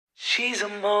She's a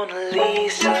Mona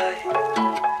Lisa.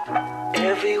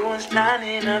 Everyone's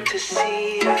lining up to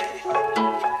see her.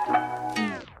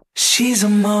 She's a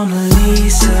Mona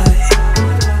Lisa.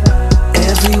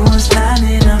 Everyone's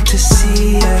lining up to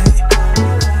see her.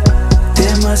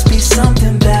 There must be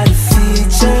something about her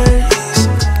features.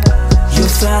 You'll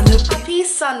find her. Happy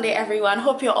Sunday, everyone.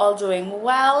 Hope you're all doing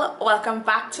well. Welcome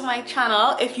back to my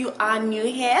channel. If you are new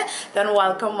here, then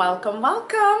welcome.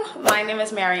 My name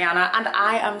is Mariana and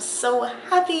I am so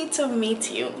happy to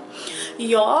meet you.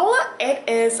 Y'all, it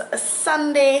is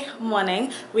Sunday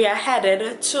morning. We are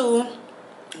headed to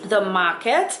the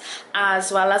market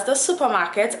as well as the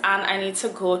supermarket, and I need to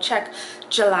go check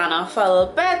Jelana for a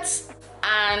little bit.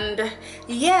 And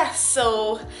yeah,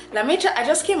 so I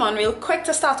just came on real quick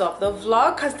to start off the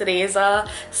vlog because today is a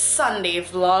Sunday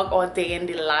vlog or day in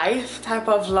the life type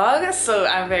of vlog. So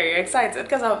I'm very excited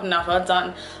because I've never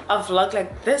done a vlog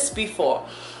like this before.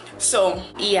 So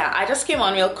yeah, I just came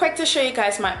on real quick to show you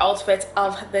guys my outfit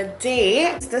of the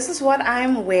day. This is what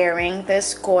I'm wearing,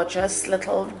 this gorgeous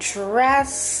little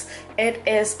dress. It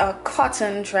is a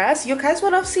cotton dress. You guys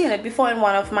would have seen it before in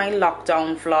one of my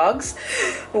lockdown vlogs,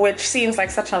 which seems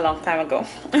like such a long time ago.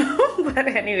 But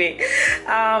anyway,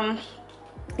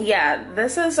 yeah,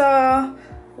 this is a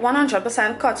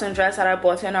 100% cotton dress that I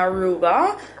bought in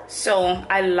Aruba. So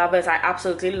I love it. I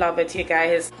absolutely love it, you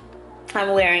guys.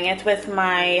 I'm wearing it with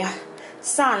my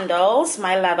sandals,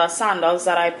 my leather sandals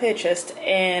that I purchased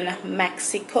in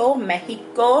Mexico.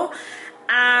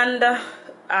 And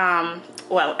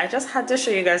well, I just had to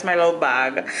show you guys my little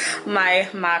bag, my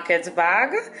market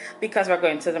bag, because we're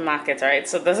going to the market, right?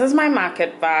 So this is my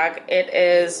market bag. It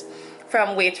is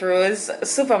from Waitrose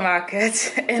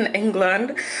supermarket in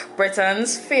England,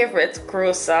 Britain's favorite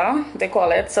grocer, they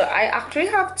call it. So I actually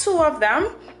have two of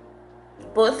them,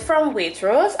 both from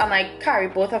Waitrose, and I carry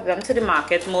both of them to the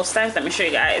market most times. Let me show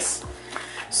you guys.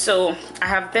 So I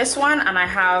have this one and I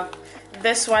have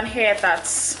this one here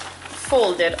that's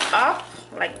folded up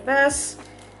like this.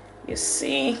 You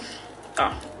see,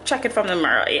 oh, check it from the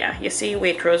mirror. Yeah, you see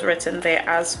Waitrose written there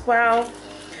as well.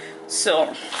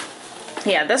 So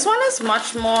yeah, this one is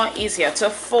much more easier to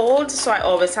fold, so I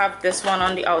always have this one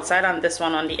on the outside and this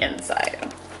one on the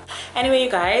inside. Anyway, you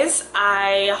guys,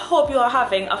 I hope you are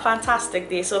having a fantastic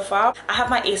day so far. I have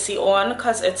my AC on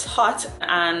because it's hot,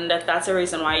 and that's the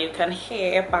reason why you can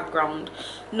hear background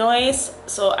noise,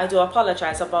 so I do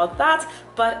apologize about that.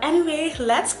 But anyway,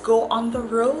 let's go on the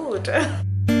road.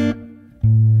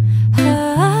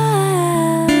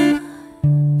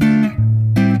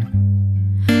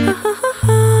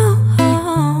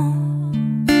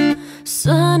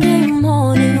 Sunday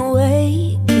morning,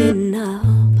 waking up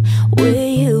with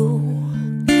you.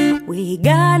 We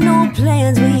got no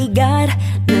plans, we got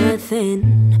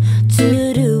nothing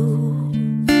to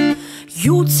do.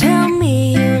 You tell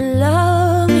me you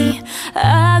love me,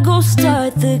 I go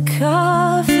start the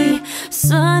coffee.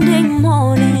 Sunday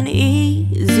morning,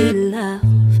 easy love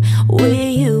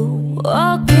with you.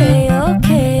 Okay.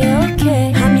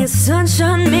 I'm your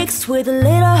sunshine mixed with a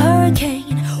little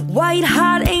hurricane, white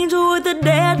hot angel with a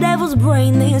daredevil's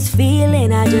brain. This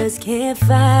feeling, I just can't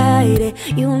fight it.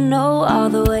 You know all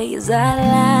the ways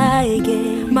I like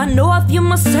it. My north, you're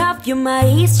my south, you're my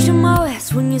east, you're my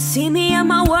west. When you see me at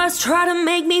my worst, try to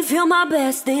make me feel my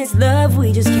best. This love,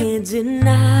 we just can't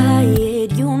deny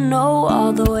it. You know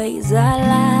all the ways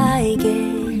I like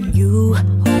it. You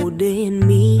holding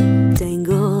me,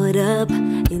 tangled up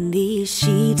in these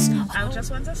sheets. I just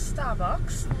went to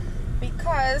Starbucks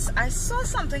because I saw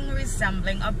something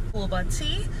resembling a boba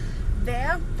tea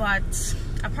there, but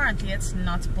apparently it's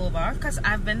not boba, because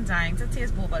I've been dying to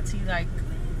taste boba tea. Like,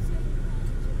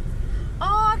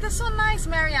 oh, that's so nice,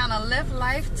 Mariana. Live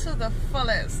life to the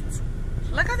fullest.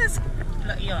 Look at this.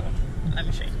 Look, yo, let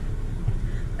me show you.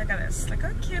 Look at this. Look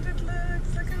how cute it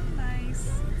looks. Look how nice.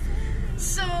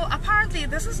 So apparently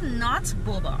this is not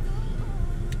boba.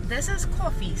 This is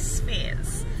coffee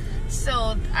spheres.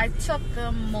 So I took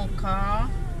the mocha.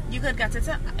 You could get it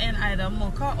in either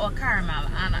mocha or caramel,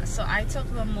 and so I took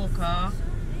the mocha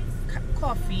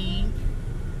coffee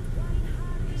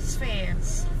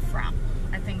spheres frap.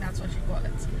 I think that's what you call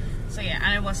it. So yeah,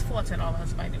 and it was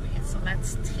 $40, by the way. So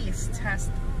let's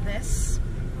test this.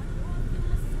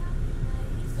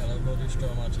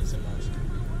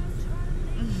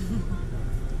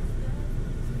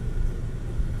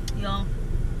 Yo,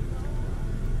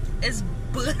 it's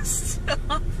burst.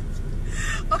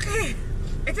 Okay,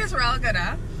 it is real good,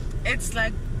 huh? It's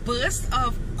like burst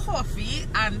of coffee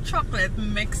and chocolate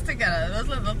mixed together. Those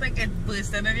little things, it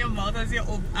bursting in your mouth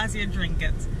as you drink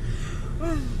it.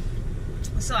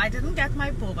 So I didn't get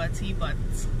my boba tea, but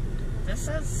this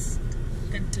is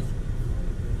good too.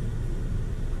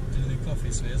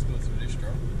 coffee sways go through the straw.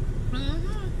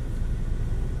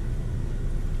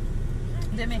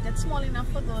 They make it small enough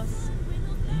for those.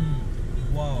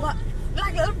 Wow. But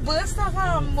like a burst of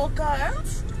mocha. I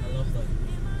love that.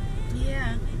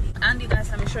 Yeah. And you guys,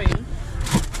 let me show you.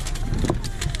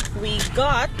 We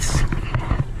got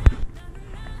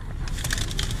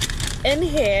in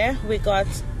here, we got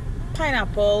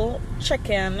pineapple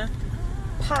chicken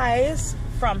pies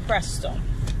from Presto.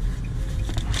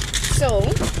 So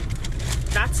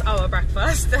that's our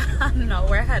breakfast. Now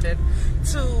we're headed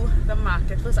to the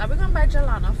market first. Are we going to buy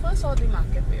Jalana first or the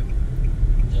market, babe?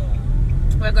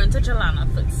 Jalana. We're going to Jalana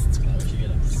first.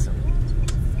 So,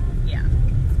 yeah.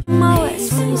 My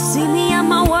worst, when you see me at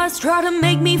my worst, try to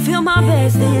make me feel my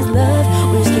best. This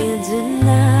love we can't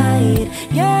deny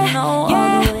it. Yeah, no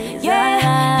other ways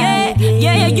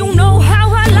yeah. You know how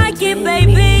I like it,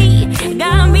 baby.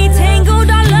 Got me tangled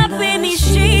all up in these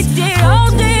sheets. Yeah,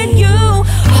 holding you,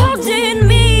 holding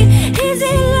me. Is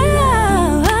it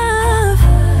love?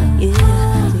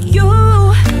 Yeah, you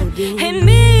and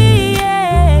me.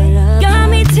 Yeah, got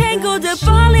me tangled up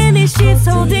all in these sheets,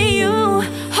 holding you,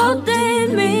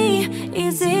 holding me.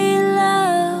 Is it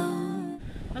love?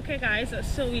 Okay guys,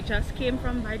 so we just came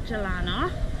from by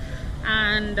Jalana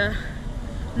and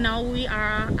now we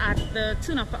are at the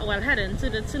heading to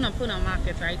the Tunapuna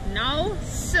market right now.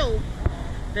 So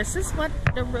this is what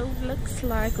the road looks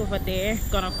like over there.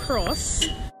 Gonna cross.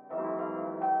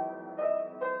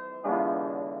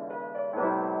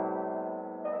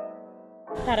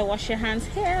 Gotta wash your hands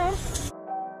here.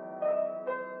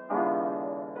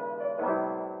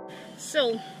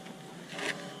 So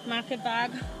market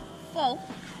bag full,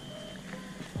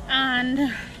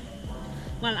 and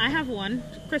well, I have one,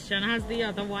 Christian has the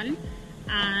other one,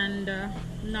 and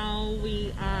now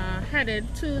we are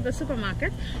headed to the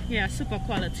supermarket. Yeah, super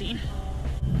quality.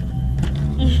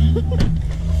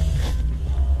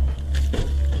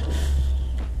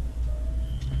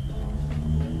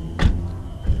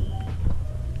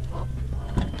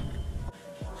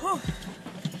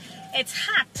 It's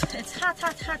hot. It's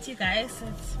hot, you guys.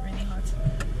 It's really hot.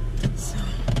 So,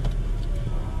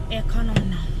 aircon on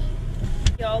now.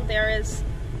 Y'all, there is,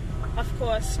 of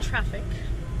course, traffic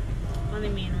on the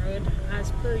main road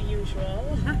as per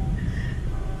usual.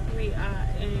 We are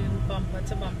in bumper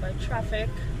to bumper traffic,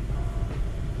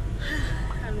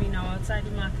 and we now outside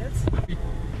the market.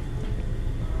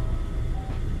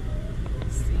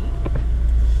 See,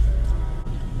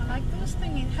 I like those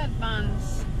thingy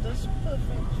headbands. Those perfect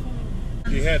for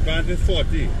me. The headband is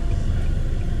 40.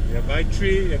 You buy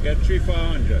 3, you get 3 for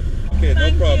 100. Okay,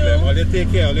 Thank no problem. you. Only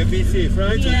take care, only be safe,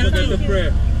 right? Yeah, Don't forget to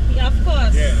pray. Yeah, of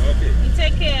course. Yeah, okay. You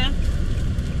take care.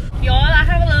 Y'all, I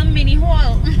have a little mini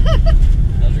haul.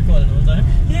 That's recording all the time?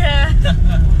 Yeah.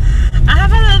 I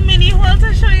have a little mini haul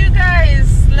to show you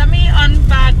guys. Let me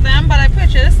unbag them, but I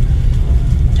purchased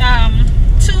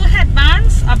 2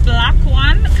 headbands, a black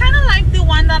one, kind of like the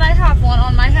one that I have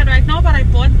on my head right now, but I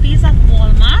bought these at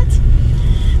Walmart.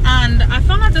 And I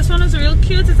found that this one is real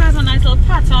cute. It has a nice little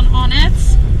pattern on it.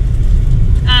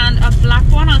 And a black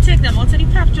one. I'll take them out to the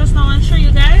pep just now and show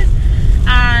you guys.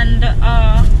 And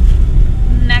a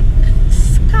neck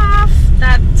scarf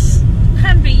that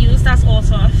can be used as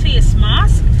also a face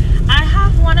mask. I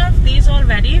have one of these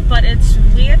already, but it's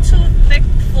way too thick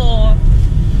for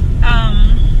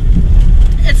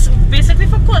it's basically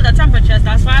for colder temperatures.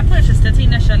 That's why I purchased it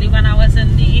initially when I was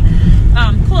in the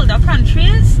colder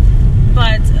countries.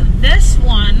 But this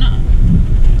one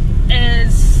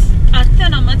is a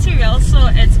thinner material, so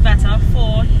it's better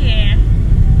for here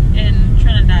in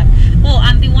Trinidad. Oh,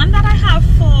 and the one that I have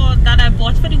that I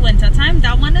bought for the winter time,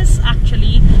 that one is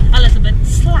actually a little bit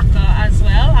slacker as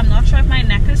well. I'm not sure if my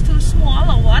neck is too small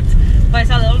or what, but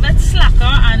it's a little bit slacker.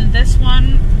 And this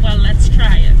one, well, let's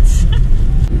try it.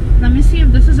 Let me see if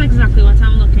this is exactly what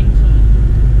I'm looking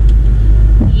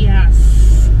for.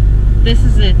 Yes, this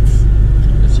is it.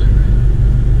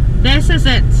 This is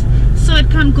it. So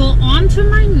it can go onto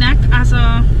my neck as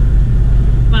a,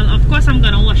 well, of course I'm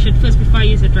gonna wash it first before I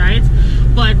use it, right?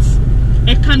 But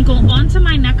it can go onto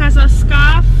my neck as a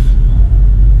scarf.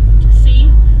 See,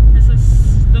 this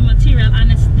is the material,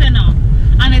 and it's thinner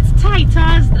and it's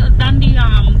tighter than the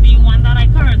one that I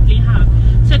currently have.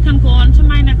 So it can go onto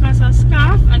my neck as a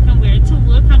scarf. I can wear it to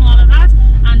work and all of that,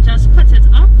 and just put it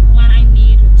up when I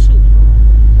need to.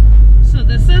 So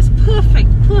this is perfect.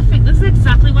 This is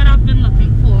exactly what I've been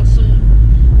looking for. So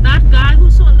that guy who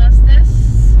sold us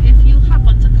this, if you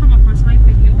happen to come across my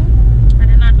video, I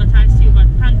didn't advertise to you, but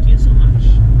thank you so much.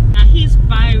 He's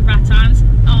by Errands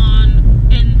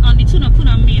on the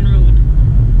Tunapuna main road.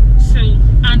 So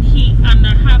and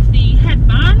I have the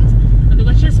headband,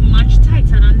 which is much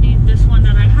tighter than this one.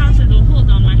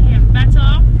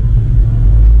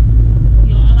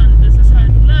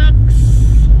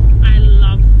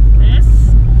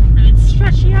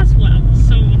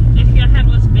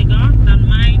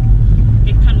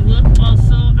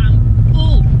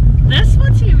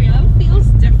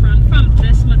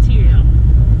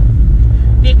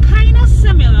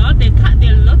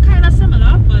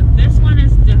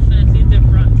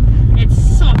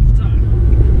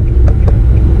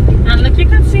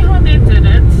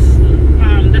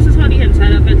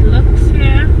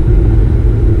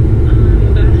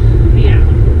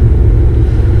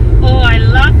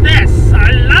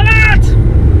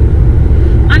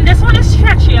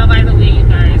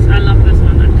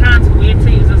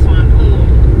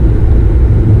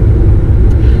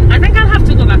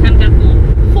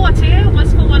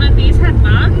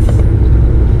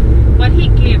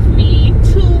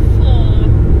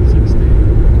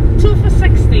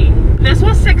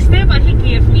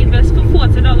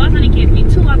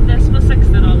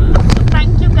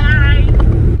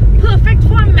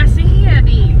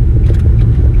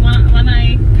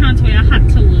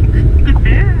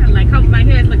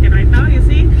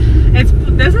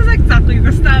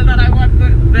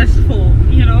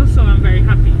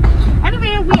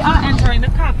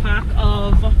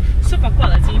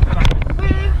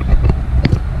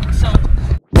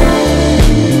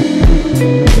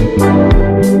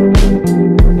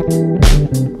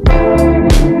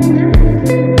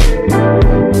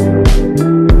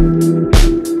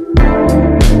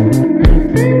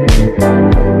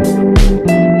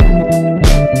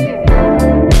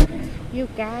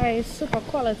 guys, Super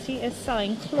Quality is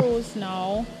selling clothes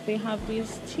now. They have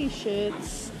these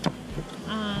t-shirts,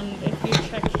 and if you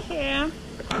check here,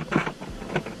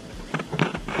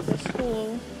 this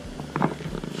whole,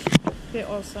 they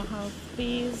also have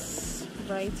these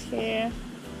right here.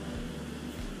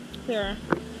 Here,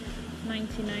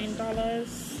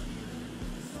 $99.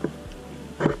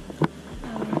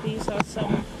 And these are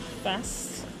some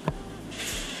vests.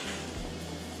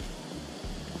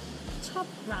 Top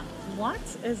ramen. What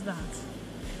is that?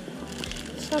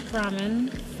 Top ramen,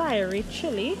 fiery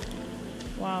chili.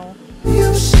 Wow.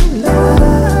 You should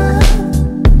love.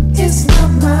 It's not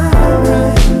my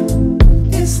right.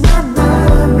 It's not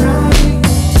my right.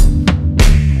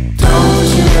 Don't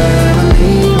you ever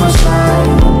leave my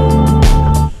side.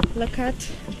 Look at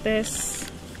this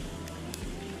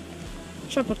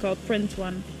tropical print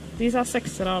one. These are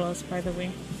 $60, by the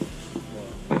way.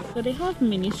 So they have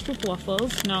mini scoop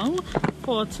waffles now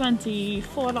for $24,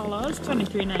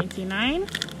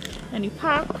 $23.99. Any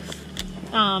packs.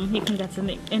 You can get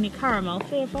in any caramel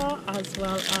flavor as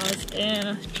well as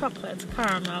in chocolate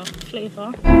caramel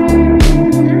flavor.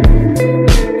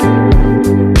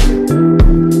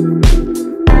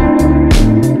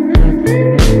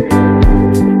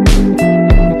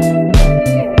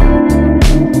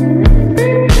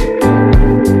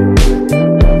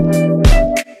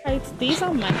 These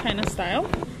are my kind of style,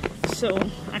 so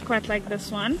I quite like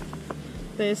this one.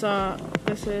 This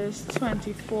is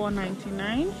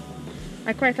 $24.99.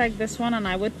 I quite like this one, and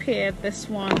I would pair this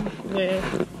one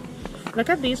with, look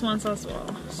at these ones as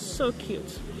well, so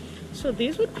cute. So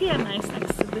these would pair nice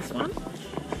next to this one.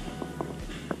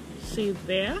 See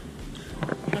there,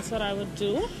 that's what I would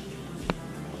do.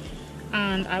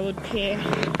 And I would pair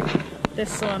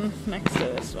this one next to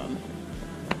this one.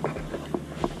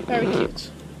 Very cute.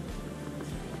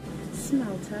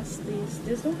 Smell test these.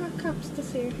 These don't have caps to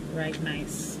say. Right,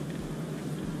 nice.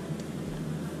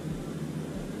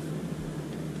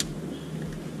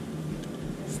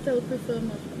 Still prefer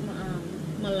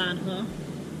Lasagna.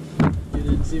 You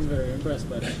didn't seem very impressed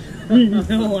by that.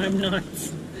 No, I'm not.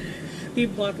 The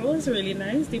bottle is really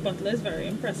nice. The bottle is very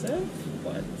impressive,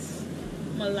 but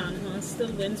Lasagna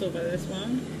still wins over this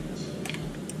one.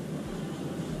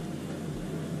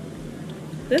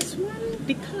 This one,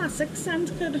 the classic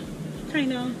scent could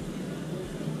kind of,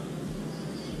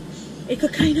 it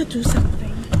could kind of do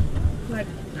something. Like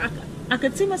I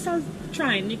could see myself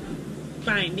buying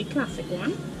the classic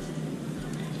one.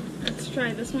 Let's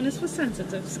try this one. Is for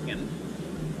sensitive skin,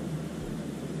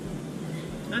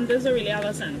 and there's a really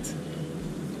other scent.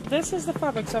 This is the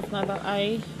fabric softener that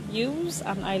I use,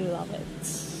 and I love it.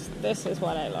 This is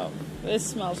what I love. This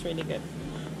smells really good.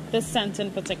 This scent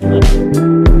in particular.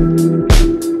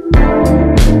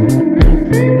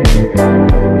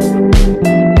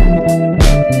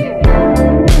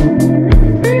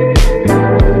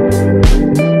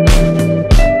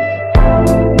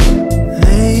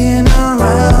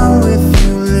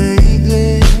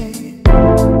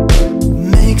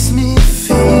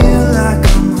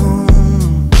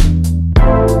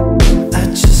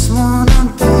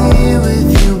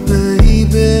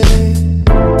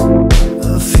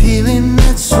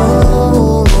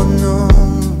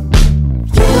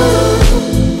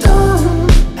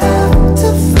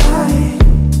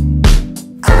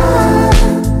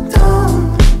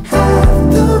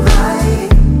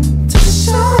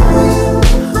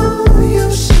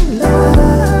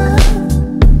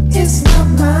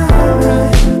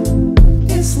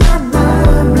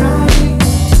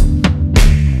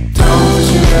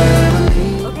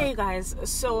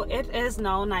 So it is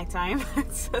now nighttime.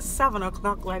 It's 7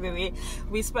 o'clock, by the way.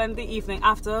 We spent the evening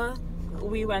after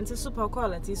we went to Super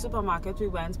Quality supermarket. We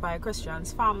went by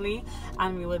Christian's family,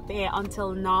 and we were there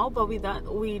until now. But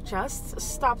we just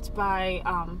stopped by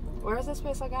where is this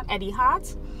place again? Eddie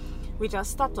Hart. We just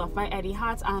stopped off by Eddie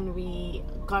Hart, and we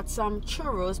got some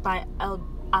churros by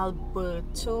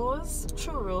Alberto's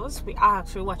Churros. We are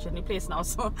actually watching the place now,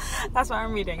 so that's why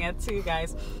I'm reading it to you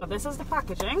guys. But this is the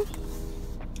packaging,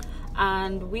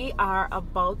 and we are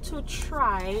about to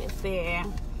try their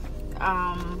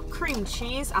cream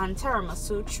cheese and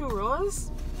tiramisu churros.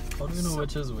 How do you know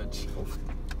which is which?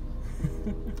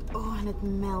 Oh, and it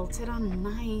melted and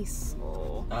nice.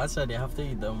 Oh, That's why they have to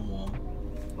eat them warm.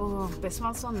 oh, they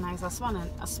smell so nice. I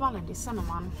smell the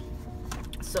cinnamon.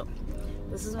 So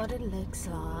this is what it looks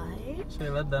like. So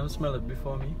you let them smell it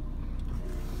before me?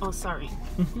 Oh, sorry.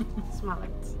 Smell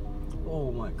it.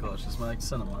 Oh my gosh, it smells like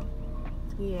cinnamon.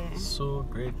 Yeah. So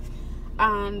great.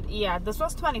 And yeah, this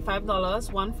was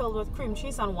 $25. One filled with cream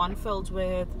cheese and one filled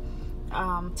with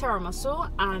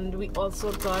tiramisu. And we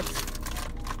also got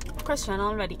Christian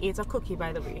already ate a cookie,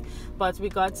 by the way. But we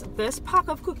got this pack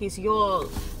of cookies, y'all.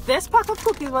 This pack of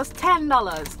cookies was $10.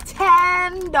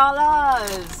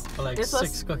 $10! For like this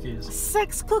 6 cookies.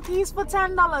 6 cookies for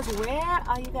 $10. Where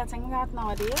are you getting that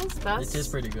nowadays? It tastes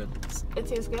pretty good. It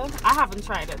tastes good? I haven't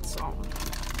tried it, so.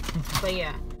 But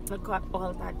yeah, look at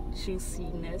all that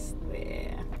juiciness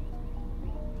there.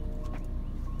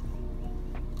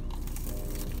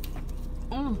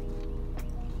 Well,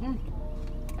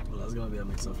 that's gonna be a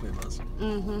mix of flavors.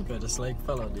 I just like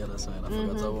fell out the other side. I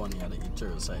forgot I want you to eat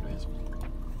churros sideways.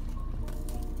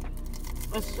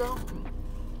 It's so.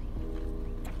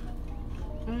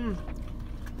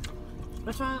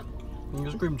 This one.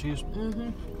 It's cream cheese.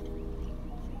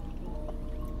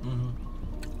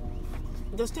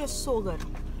 This tastes so good.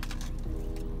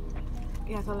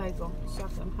 You have to let go so I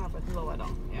can have it lower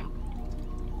down. Yeah.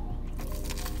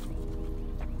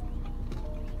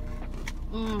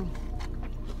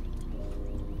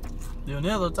 The only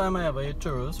other time I ever ate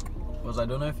churros was, I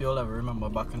don't know if you all ever remember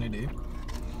back in the day,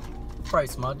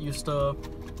 Price Mart used to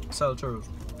sell churros.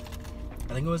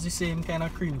 I think it was the same kind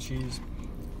of cream cheese.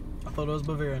 I thought it was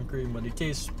Bavarian cream, but the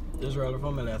taste is rather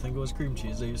familiar. I think it was cream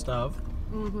cheese they used to have.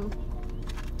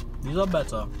 These are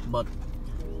better, but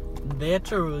their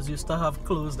churros used to have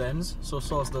closed ends, so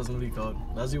sauce doesn't leak out.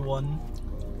 That's the one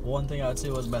thing I'd say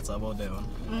was better about their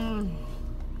one.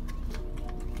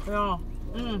 Yeah.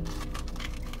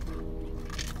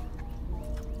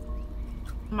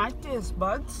 My taste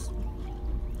buds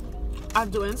are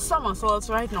doing somersaults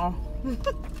right now.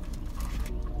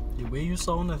 The way you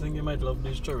sound, I think you might love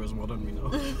these churros more than me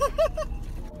now.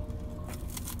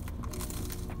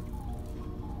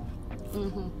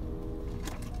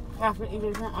 After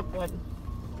eating it upward.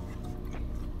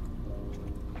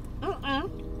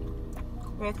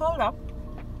 Wait, hold up.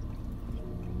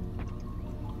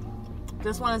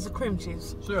 This one is the cream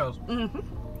cheese. Serious?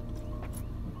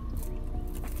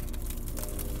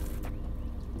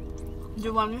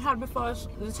 The one we had before is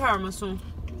the tiramisu.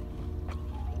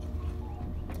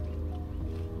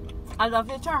 I love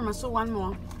the tiramisu one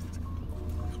more.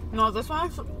 No, this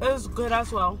one is good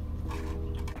as well.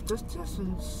 This tastes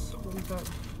so good.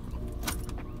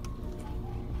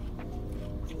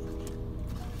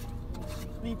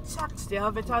 The texture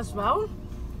of it as well.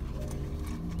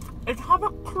 It have a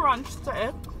crunch to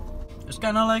it. It's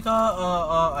kind of like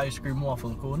a ice cream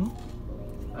waffle cone.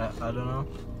 I don't know.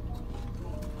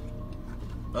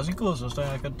 That's the closest thing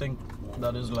I could think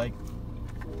that is like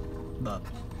that.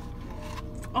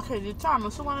 Okay, the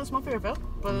tiramisu one is my favorite,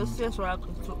 but it tastes really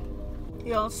good too.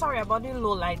 Yeah, sorry about the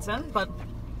low lighting, but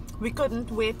we couldn't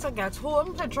wait to get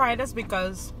home to try this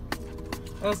because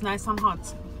it was nice and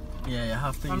hot. Yeah, you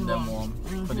have to eat them warm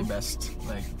for the best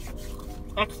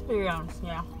experience.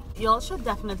 Yeah, y'all should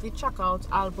definitely check out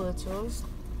Alberto's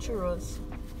Churros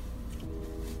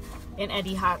in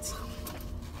Eddie Hat.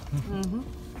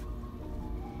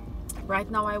 Right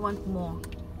now I want more.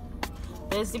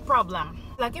 There's the problem.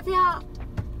 Like if you're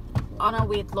on a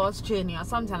weight loss journey or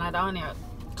something like that and you're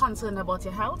concerned about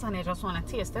your health and you just want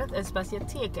to taste it, it's best you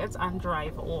take it and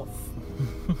drive off.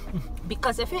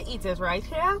 Because if you eat it right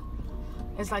here,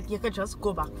 it's like you could just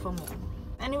go back for more.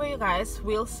 Anyway, you guys,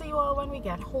 we'll see you all when we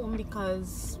get home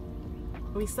because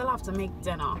we still have to make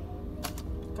dinner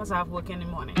because I have work in the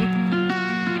morning.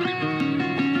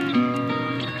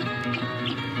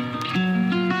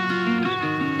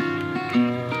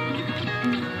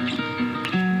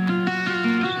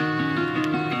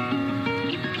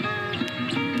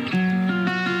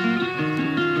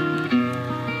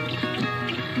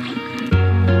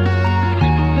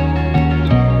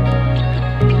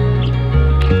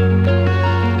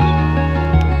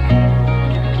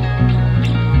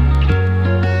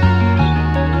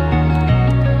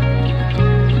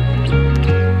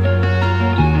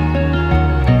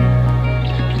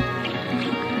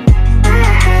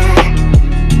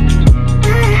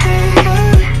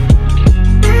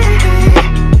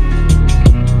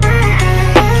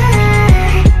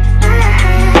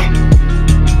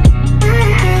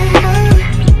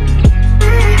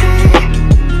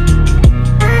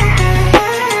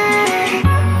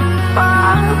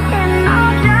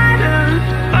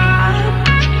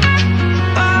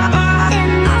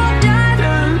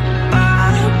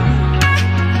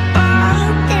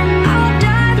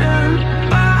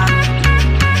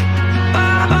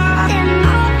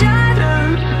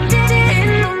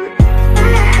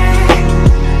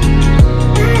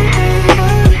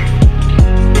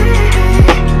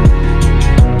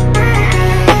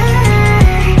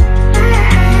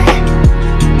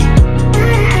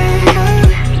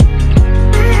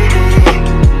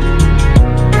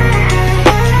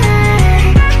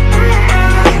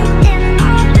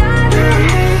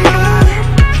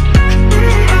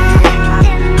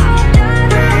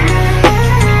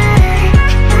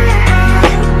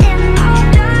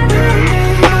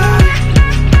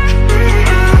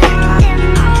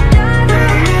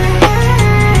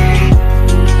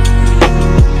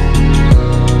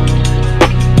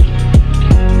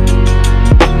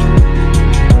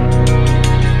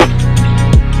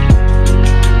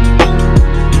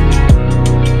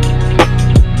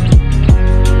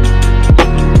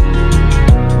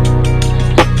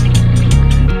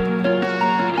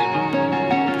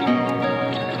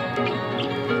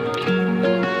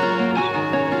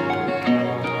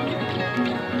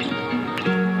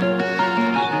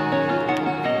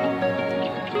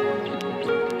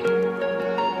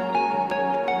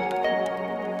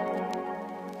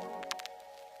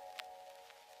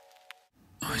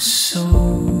 So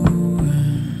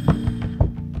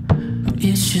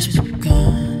it's just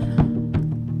begun,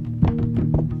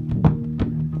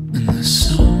 and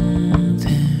there's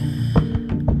something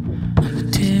on the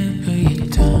tip of your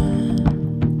tongue.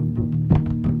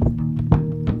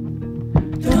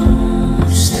 Don't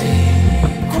stay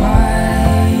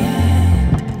quiet.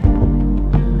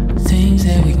 Things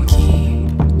that we keep.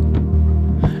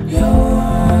 You're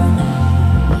on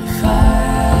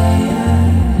fire,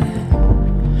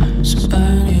 so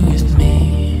burn it with me.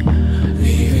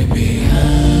 Leave it behind.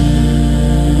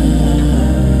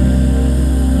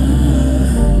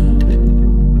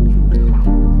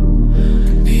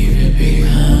 Leave it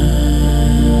behind.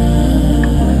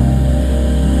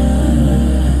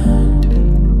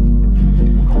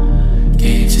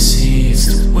 Can't you see it's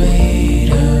the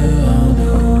weight of all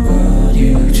the world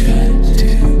you tried to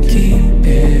keep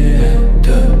it wrapped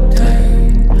up tight.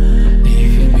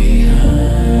 Leave it behind.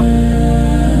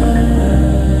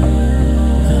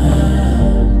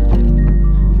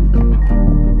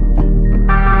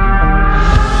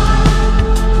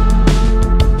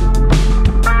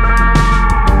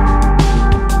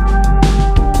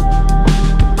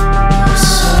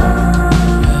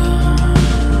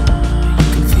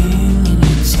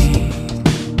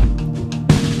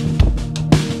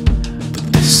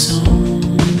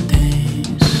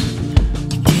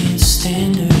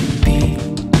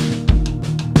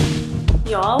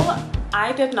 Y'all,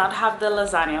 I did not have the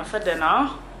lasagna for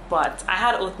dinner, but I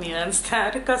had oatmeal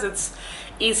instead because it's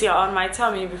easier on my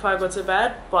tummy before I go to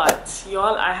bed. But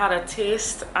y'all, I had a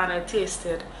taste and it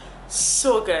tasted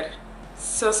so good.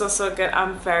 So good.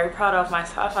 I'm very proud of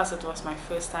myself as it was my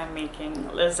first time making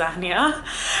lasagna.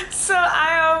 So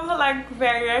I am like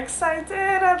very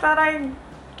excited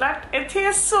that it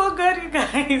tastes so good, you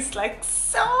guys. Like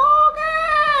so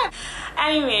good.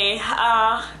 Anyway,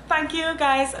 thank you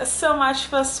guys so much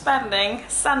for spending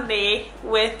Sunday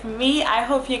with me. I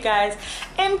hope you guys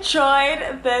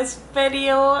enjoyed this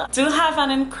video. Do have an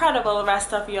incredible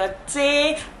rest of your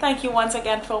day. Thank you once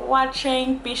again for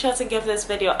watching. Be sure to give this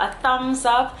video a thumbs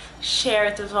up, share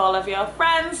it with all of your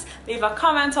friends, leave a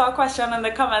comment or a question in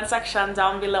the comment section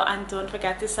down below, and don't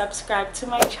forget to subscribe to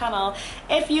my channel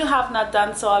if you have not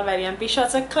done so already, and be sure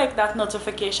to click that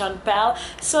notification bell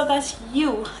so that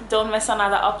you don't miss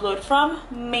another upload from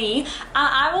me. And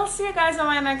I will see you guys in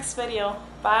my next video.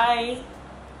 Bye.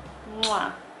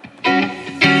 Mwah.